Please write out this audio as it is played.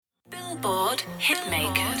Billboard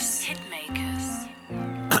Hitmakers.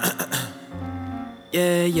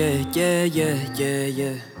 Yeah.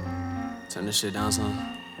 Turn this shit down some.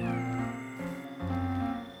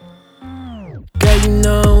 Girl, you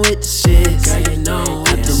know with the shit. Girl, you know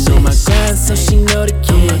I done know my grind, so she know the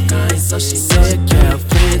kid. So she said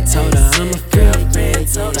girlfriend, told her I'm a girlfriend.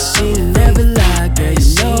 She never lie, girl,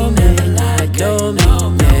 you know me. Know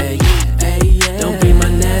me, yeah. Don't be my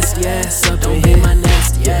nasty ass up in here.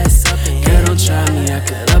 Girl, don't try me, I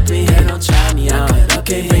cut up in here. You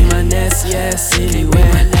can't bring my nasty ass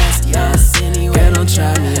anywhere. Girl, don't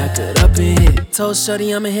try me, I cut up in here. Told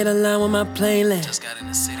shorty I'ma hit a line with my plane land.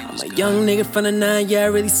 I'm a young nigga from the 9, yeah, I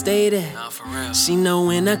really stay there. She know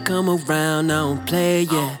when I come around, I don't play,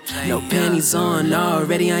 yeah. No panties on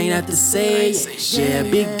already, I ain't have to say it. Yeah,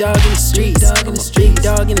 big dog in the streets, I'm a big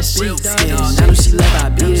dog in the sheets. Yeah, I know she love, I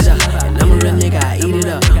beat it up. And I'm a real nigga, I eat it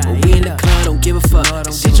up. When we in the club, don't give a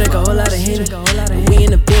fuck. She drank a whole lot of Henny. When we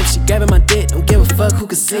in the VIP, she grabbing my dick, don't give a fuck who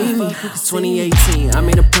can see me. It's 2018, I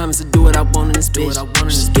made a promise to do what I want in this bitch.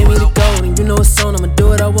 Just give me the gold, and you know it's on, I'ma do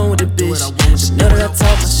what I want with the bitch. She know that I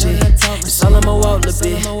talk my shit, it's all on my walk a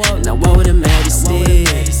bit. And I walk with a majesty,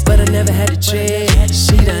 but I never had to trade.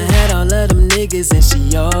 She done had all of them niggas and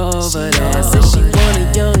she over there. Said she want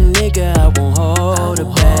a young nigga, I won't hold her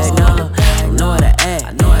back. Nah, I don't know how to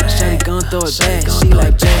act. Shawty gon' throw it back. She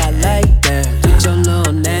like, Jay, I like that. With your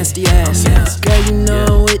little nasty ass. Girl, you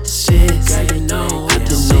know with the shit. I done know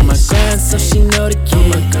my grind, so she know the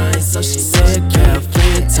kid. So she said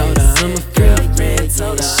girlfriend, told her I'm a